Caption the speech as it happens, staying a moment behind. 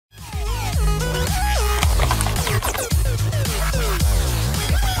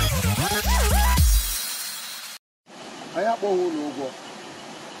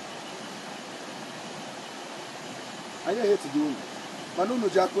doing. Manu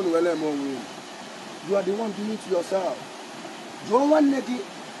Jakun Wele. You are the one doing it to yourself. You don't want Negi,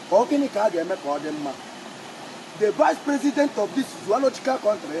 or can you call them? The vice president of this zoological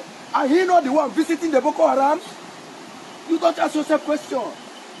country, and he not the one visiting the Boko Haram? You don't ask yourself question.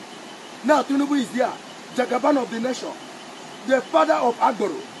 Now Tinubu is there, Jagaban of the nation, the father of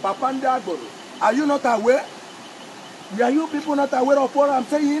Agboro, Papanda Agboro. Are you not aware? Are you people not aware of what I'm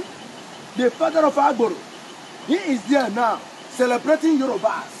saying? The father of Agboro, he is there now, celebrating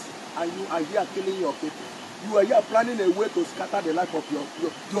Yorubas, and you are here killing your people. You are here planning a way to scatter the life of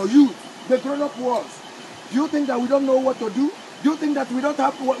your youth, the grown-up ones. Do you think that we don't know what to do? Do you think that we don't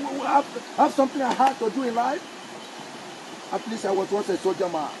have something hard to do in life? At least I was once a soldier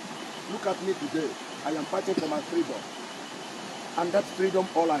man. Look at me today. I am fighting for my freedom. And that freedom,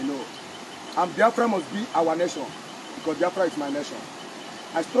 all I know. And Biafra must be our nation. Because Biafra is my nation.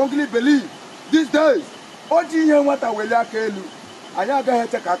 I strongly believe these days,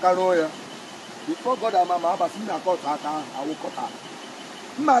 before God and Mama, I will cut her.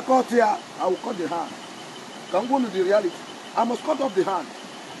 I will cut the hand. Come go to the reality. I must cut off the hand.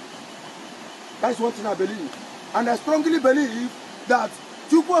 That's one thing I believe. And I strongly believe that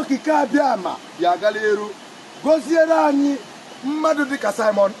Chukwu Kika Biama, Yagaleru, Gozierani, Madudika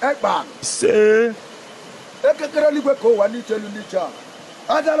Simon, Ekban. Say, Ekakarali Beko, Wanicha Lulicha,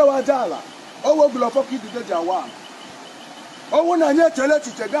 Adala Wajala, Owo Glofoki to the Jawan. Owo Nanya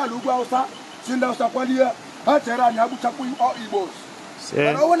Chelechiga, Lugausa, Sinda Sapalia, Hatera, Yabuchapu, or Ibos.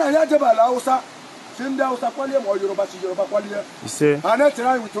 say, Owo Nanya Jabala, Sinda Sapalia, or Yoruba Qualia. say, And that's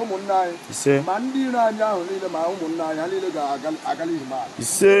right with Omunai. say, Mandina now, Lila Maumuna, Aliga Agalima.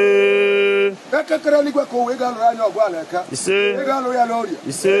 say, Ekakarali Beko, Egal Rano Gualeka, say,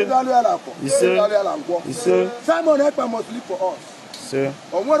 Egaloya, say, Egaloyalapo, say, Simon Ekpa must live for us. say,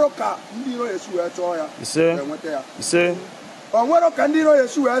 Onwaroka, Ndiro Yesu Etoya, say, say, Onwaroka Ndiro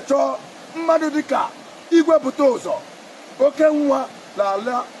Yesu Eto, Madudika, Igwe Butozo, Okenwa,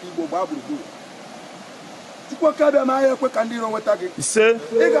 Lala, Igbo Babu. Tukwakabe Maya Kwekandiro Watagi. say,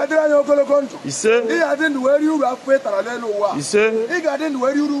 Igadra Ogologonjo. say, He hadn't where you are faith and Aleno. say, He hadn't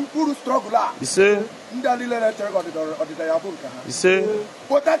where you struggle. say, Ndalile letter or the Diabuka. say,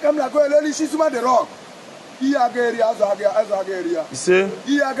 What I come like, well, she's my rock. Iagaria Azagaria. say,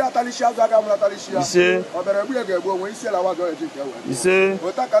 Iagatalisha Zagamatalia. say, Or the Rebecca when we sell our going to say,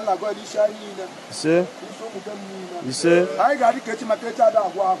 what I can go to shine. say, say, I got to catch my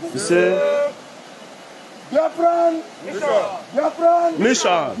catcher. say, Dear friend,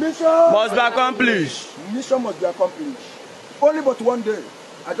 mission must be accomplished. Mission must be accomplished. Only but one day.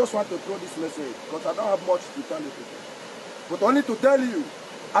 I just want to throw this message because I don't have much to tell you people. But only to tell you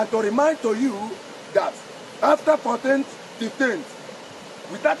and to remind to you that after 14th,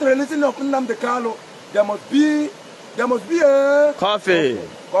 15th, without releasing of Nnamdi Kanu, there must be a coffee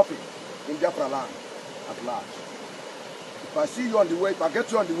in Biafra land at large. If I see you on the way, if I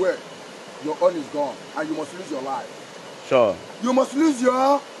get you on the way, your own is gone and you must lose your life. Sure. You must lose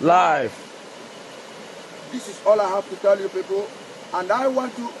your life. This is all I have to tell you people. And I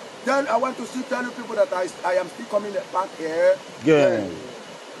want to still tell you people that I am still coming back here. Again.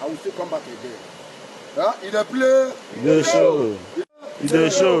 I will still come back again. In the play. In the show. In the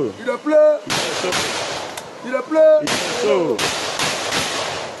show. In the play. In the play. In the show.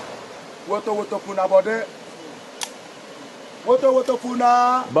 Woto puna bode. Woto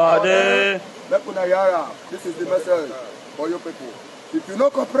puna bode. Mepuna yara. This is the message for you people. If you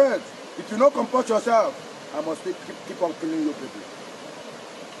not cooperate, if you not comport yourself, I must keep on killing you people.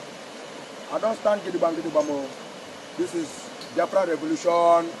 I don't stand Gidibamo. This is Biafra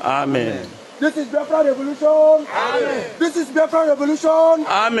Revolution. Amen. This is Biafra Revolution. Amen. This is Biafra Revolution.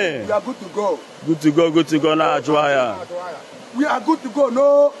 Amen. We are good to go. Good to go, good to go now, Ajwaya. We are good to go,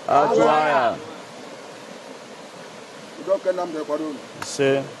 no? Ajwaya. You don't get Nnamdi Kanu.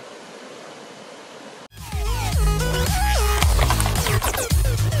 Say.